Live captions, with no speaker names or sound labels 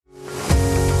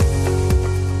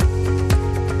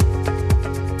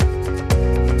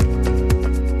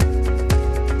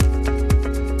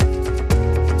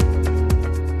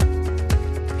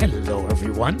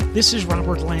This is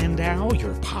Robert Landau,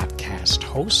 your podcast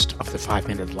host of the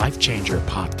 5-Minute Life Changer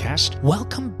podcast.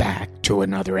 Welcome back to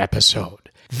another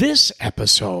episode. This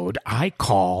episode I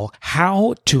call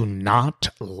How to Not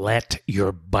Let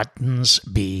Your Buttons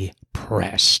Be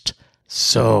Pressed.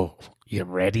 So, you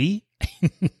ready?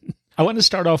 I want to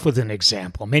start off with an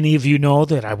example. Many of you know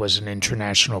that I was an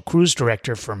international cruise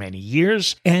director for many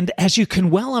years, and as you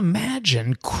can well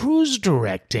imagine, cruise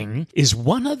directing is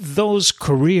one of those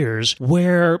careers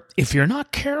where, if you're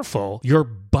not careful, your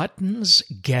buttons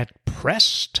get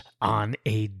pressed on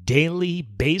a daily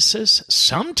basis,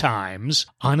 sometimes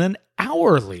on an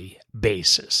hourly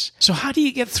basis. So how do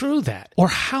you get through that? Or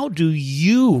how do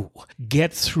you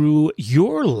get through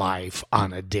your life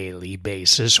on a daily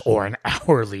basis or an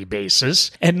hourly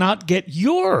basis and not get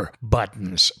your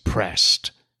buttons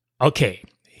pressed? Okay,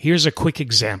 here's a quick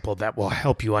example that will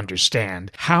help you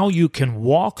understand how you can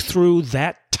walk through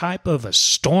that type of a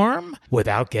storm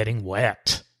without getting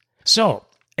wet. So,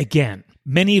 again,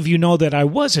 many of you know that I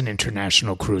was an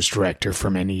international cruise director for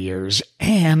many years,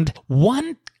 and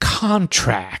one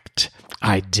contract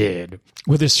I did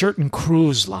with a certain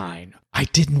cruise line I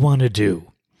didn't want to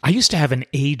do. I used to have an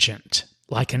agent,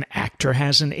 like an actor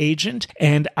has an agent,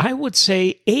 and I would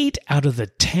say 8 out of the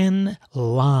 10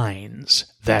 lines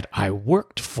that I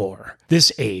worked for,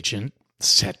 this agent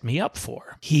set me up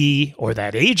for. He, or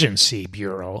that agency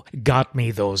bureau, got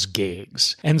me those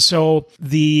gigs. And so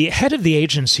the head of the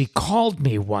agency called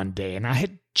me one day, and I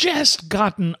had just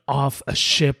gotten off a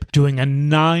ship doing a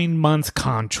 9-month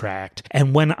contract.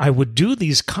 And when I would do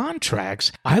these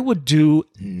contracts, I would do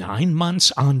 9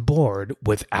 months on board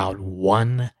without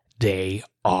 1 day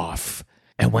off.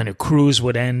 And when a cruise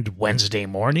would end Wednesday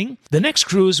morning, the next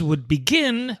cruise would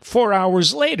begin 4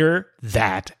 hours later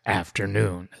that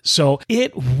afternoon. So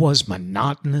it was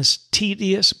monotonous,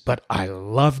 tedious, but I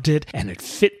loved it, and it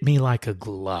fit me like a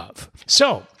glove.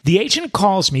 So the agent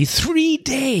calls me 3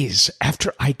 days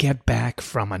after I get back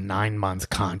from a 9-month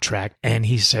contract, and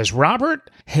he says, "Robert,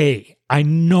 hey, I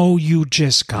know you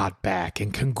just got back,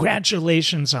 and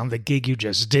congratulations on the gig you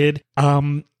just did.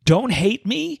 Don't hate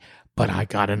me, but I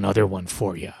got another one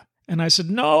for you." And I said,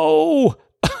 "No,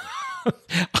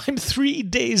 I'm 3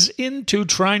 days into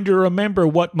trying to remember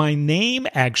what my name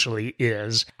actually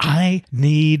is. I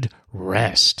need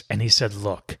rest." And he said,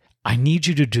 "Look, I need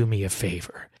you to do me a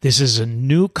favor. This is a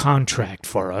new contract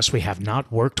for us. We have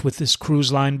not worked with this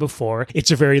cruise line before.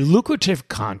 It's a very lucrative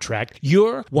contract.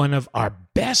 You're one of our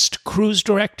best cruise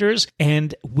directors,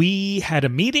 and we had a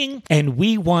meeting, and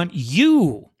we want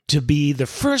you to be the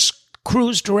first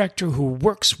cruise director who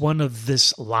works one of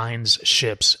this line's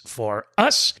ships for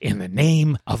us in the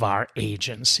name of our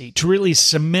agency to really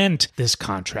cement this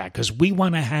contract, because we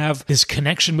want to have this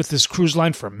connection with this cruise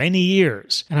line for many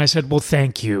years." And I said, "Well,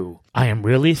 thank you. I am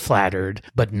really flattered,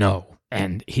 but no."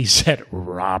 And he said,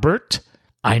 "Robert,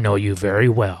 I know you very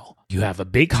well. You have a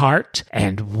big heart,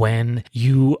 and when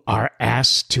you are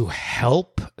asked to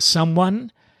help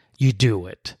someone, you do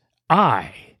it.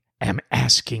 I am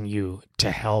asking you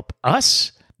to help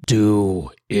us.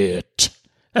 Do it."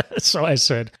 So I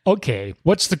said, "Okay,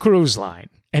 what's the cruise line?"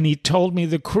 And he told me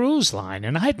the cruise line,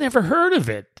 and I'd never heard of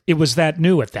it. It was that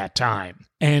new at that time.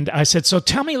 And I said, "So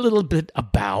tell me a little bit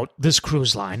about this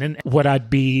cruise line and what I'd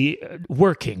be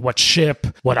working, what ship,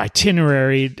 what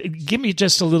itinerary. Give me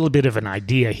just a little bit of an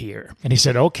idea here." And he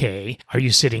said, "Okay, are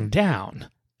you sitting down?"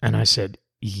 And I said,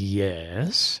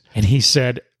 "Yes." And he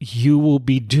said, "You will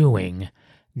be doing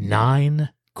 9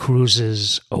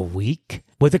 cruises a week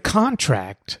with a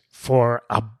contract for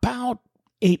about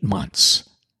 8 months.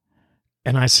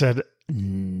 And I said,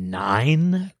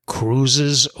 9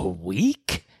 cruises a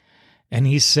week? And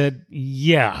he said,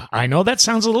 "Yeah, I know that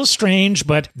sounds a little strange,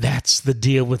 but that's the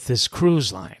deal with this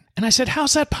cruise line." And I said,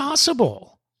 "How's that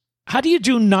possible? How do you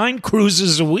do 9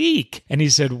 cruises a week?" And he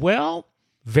said, "Well,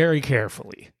 very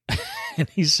carefully." And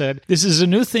he said, "This is a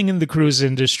new thing in the cruise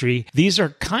industry. These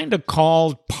are kind of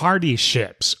called party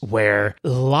ships, where a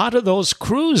lot of those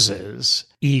cruises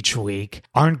each week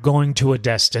aren't going to a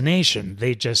destination.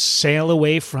 They just sail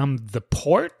away from the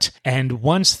port, and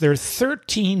once they're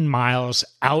 13 miles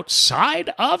outside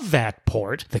of that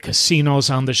port, the casinos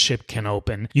on the ship can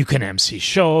open. You can MC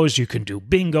shows, you can do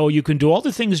bingo, you can do all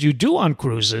the things you do on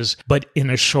cruises, but in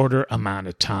a shorter amount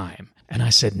of time." And I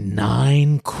said,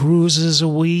 9 cruises a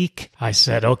week? I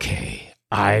said, "Okay,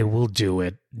 I will do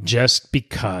it just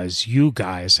because you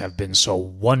guys have been so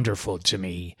wonderful to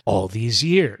me all these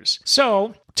years."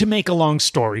 So, to make a long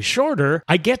story shorter,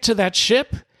 I get to that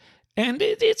ship, And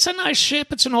it's a nice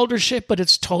ship. It's an older ship, but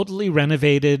it's totally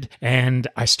renovated. And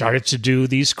I started to do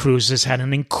these cruises, had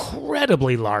an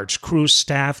incredibly large cruise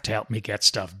staff to help me get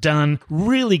stuff done.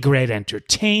 Really great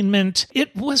entertainment.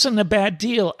 It wasn't a bad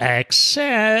deal,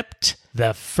 except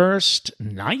the first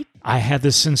night I had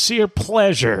the sincere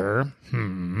pleasure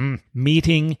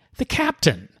meeting the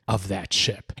captain of that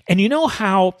ship. And you know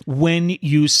how when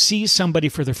you see somebody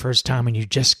for the first time and you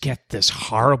just get this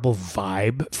horrible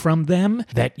vibe from them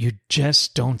that you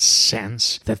just don't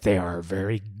sense that they are a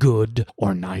very good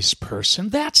or nice person?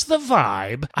 That's the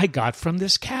vibe I got from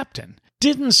this captain.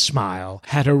 Didn't smile,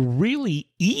 had a really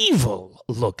evil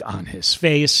look on his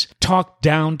face, talked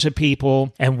down to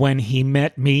people, and when he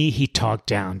met me, he talked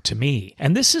down to me.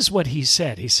 And this is what he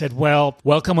said. He said, well,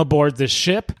 welcome aboard this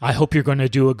ship. I hope you're going to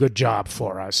do a good job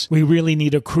for us. We really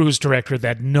need a cruise director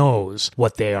that knows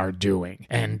what they are doing.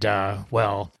 And,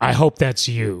 well, I hope that's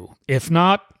you. If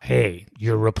not, hey,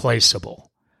 you're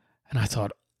replaceable. And I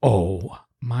thought, oh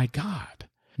my God.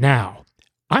 Now,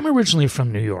 I'm originally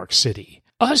from New York City.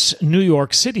 Us New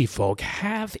York City folk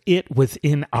have it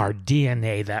within our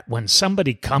DNA that when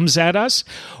somebody comes at us,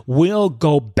 we'll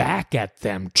go back at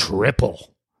them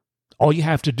triple. All you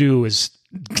have to do is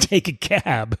take a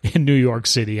cab in New York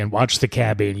City and watch the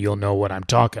cabbie and you'll know what I'm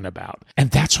talking about.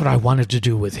 And that's what I wanted to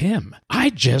do with him.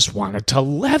 I just wanted to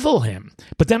level him.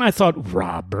 But then I thought,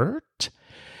 Robert,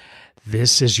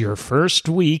 this is your first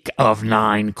week of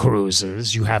 9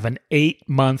 cruises. You have an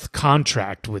 8-month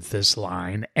contract with this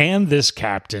line and this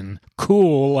captain.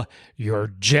 Cool your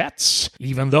jets,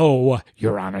 even though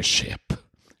you're on a ship.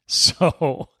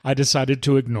 So I decided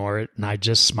to ignore it, and I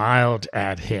just smiled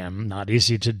at him. Not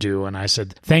easy to do. And I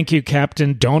said, thank you,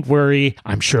 Captain. Don't worry.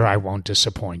 I'm sure I won't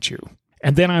disappoint you.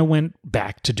 And then I went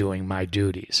back to doing my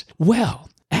duties. Well,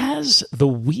 as the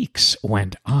weeks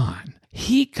went on,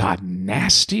 he got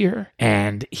nastier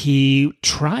and he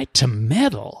tried to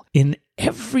meddle in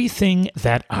everything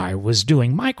that I was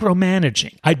doing,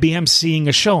 micromanaging. I'd be emceeing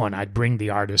a show and I'd bring the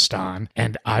artist on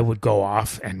and I would go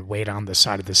off and wait on the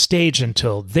side of the stage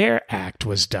until their act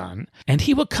was done. And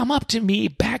he would come up to me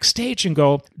backstage and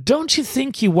go, don't you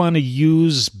think you want to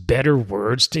use better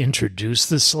words to introduce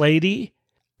this lady?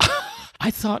 I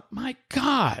thought, my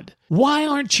God, why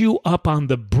aren't you up on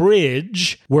the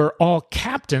bridge where all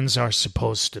captains are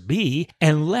supposed to be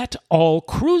and let all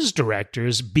cruise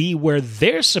directors be where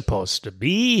they're supposed to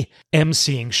be,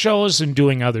 emceeing shows and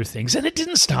doing other things? And it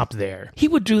didn't stop there. He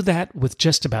would do that with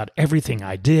just about everything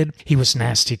I did. He was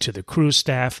nasty to the crew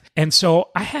staff. And so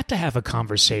I had to have a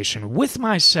conversation with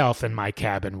myself in my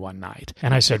cabin one night.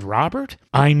 And I said, Robert,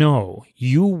 I know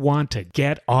you want to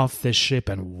get off this ship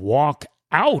and walk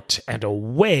out and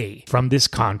away from this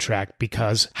contract,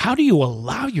 because how do you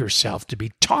allow yourself to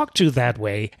be talked to that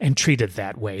way and treated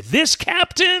that way? This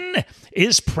captain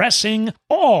is pressing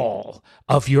all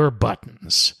of your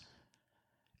buttons.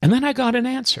 And then I got an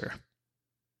answer.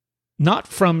 Not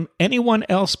from anyone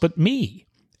else but me.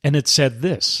 And it said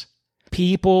this: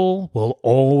 people will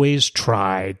always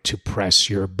try to press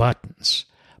your buttons.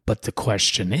 But the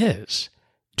question is,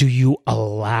 do you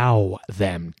allow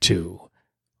them to?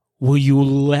 Will you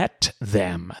let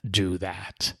them do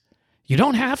that? You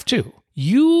don't have to.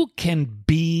 You can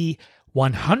be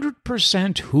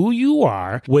 100% who you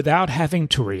are without having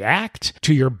to react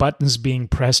to your buttons being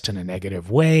pressed in a negative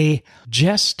way.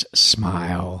 Just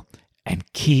smile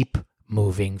and keep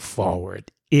moving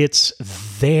forward. It's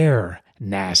their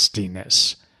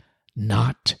nastiness,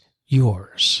 not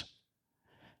yours.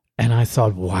 And I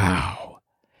thought, wow,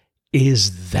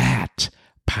 is that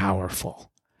powerful?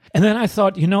 And then I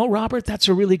thought, you know, Robert, that's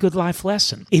a really good life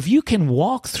lesson. If you can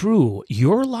walk through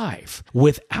your life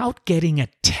without getting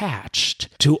attached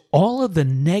to all of the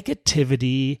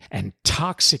negativity and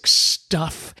toxic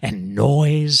stuff and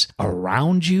noise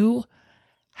around you,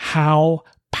 how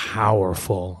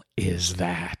powerful is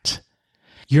that?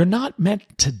 You're not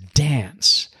meant to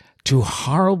dance to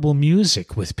horrible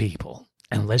music with people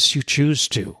unless you choose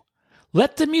to.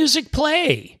 Let the music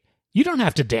play. You don't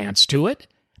have to dance to it.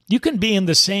 You can be in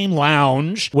the same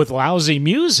lounge with lousy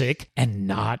music and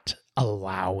not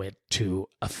allow it to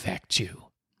affect you.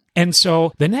 And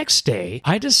so the next day,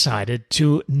 I decided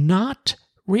to not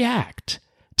react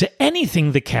to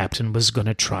anything the captain was going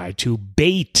to try to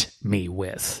bait me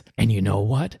with. And you know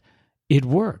what? It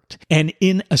worked. And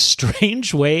in a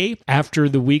strange way, after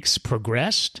the weeks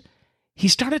progressed, he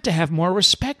started to have more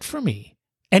respect for me.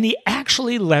 And he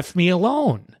actually left me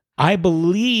alone. I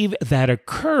believe that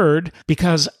occurred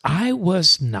because I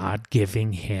was not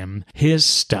giving him his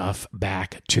stuff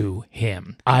back to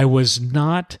him. I was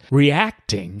not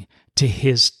reacting to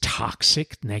his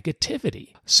toxic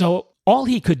negativity. So all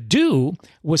he could do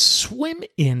was swim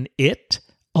in it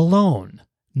alone,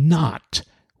 not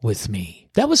with me.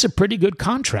 That was a pretty good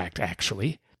contract,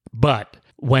 actually. But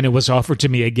when it was offered to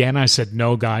me again, I said,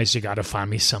 no, guys, you got to find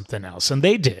me something else. And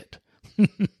they did.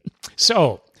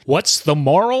 So, what's the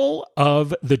moral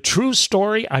of the true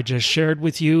story I just shared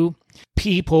with you?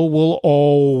 People will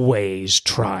always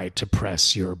try to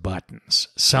press your buttons.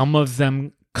 Some of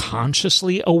them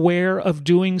consciously aware of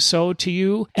doing so to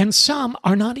you, and some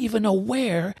are not even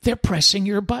aware they're pressing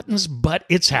your buttons, but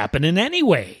it's happening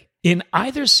anyway. In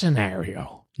either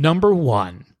scenario, number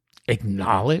one,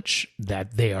 acknowledge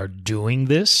that they are doing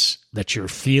this, that you're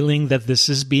feeling that this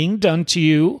is being done to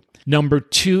you. Number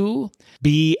two,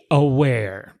 be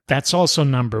aware. That's also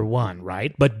number one,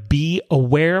 right? But be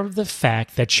aware of the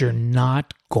fact that you're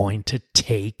not going to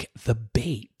take the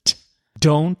bait.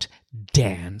 Don't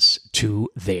dance to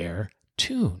their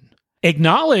tune.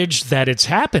 Acknowledge that it's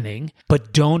happening,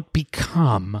 but don't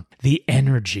become the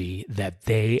energy that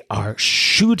they are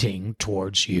shooting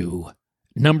towards you.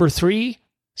 Number three,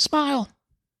 smile.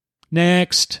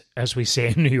 Next, as we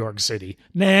say in New York City,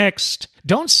 next.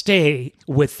 Don't stay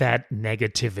with that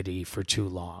negativity for too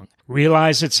long.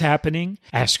 Realize it's happening.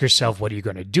 Ask yourself, what are you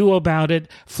going to do about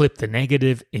it? Flip the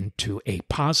negative into a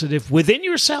positive within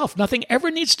yourself. Nothing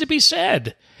ever needs to be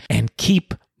said. And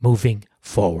keep moving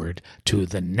forward to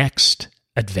the next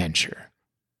adventure,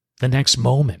 the next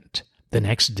moment, the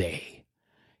next day.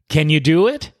 Can you do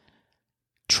it?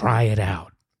 Try it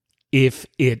out. If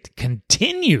it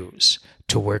continues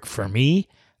to work for me,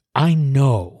 I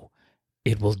know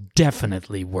it will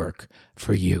definitely work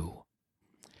for you.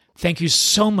 Thank you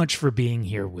so much for being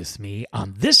here with me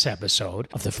on this episode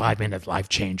of the 5-Minute Life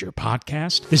Changer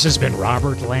podcast. This has been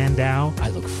Robert Landau. I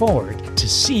look forward to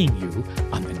seeing you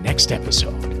on the next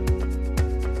episode.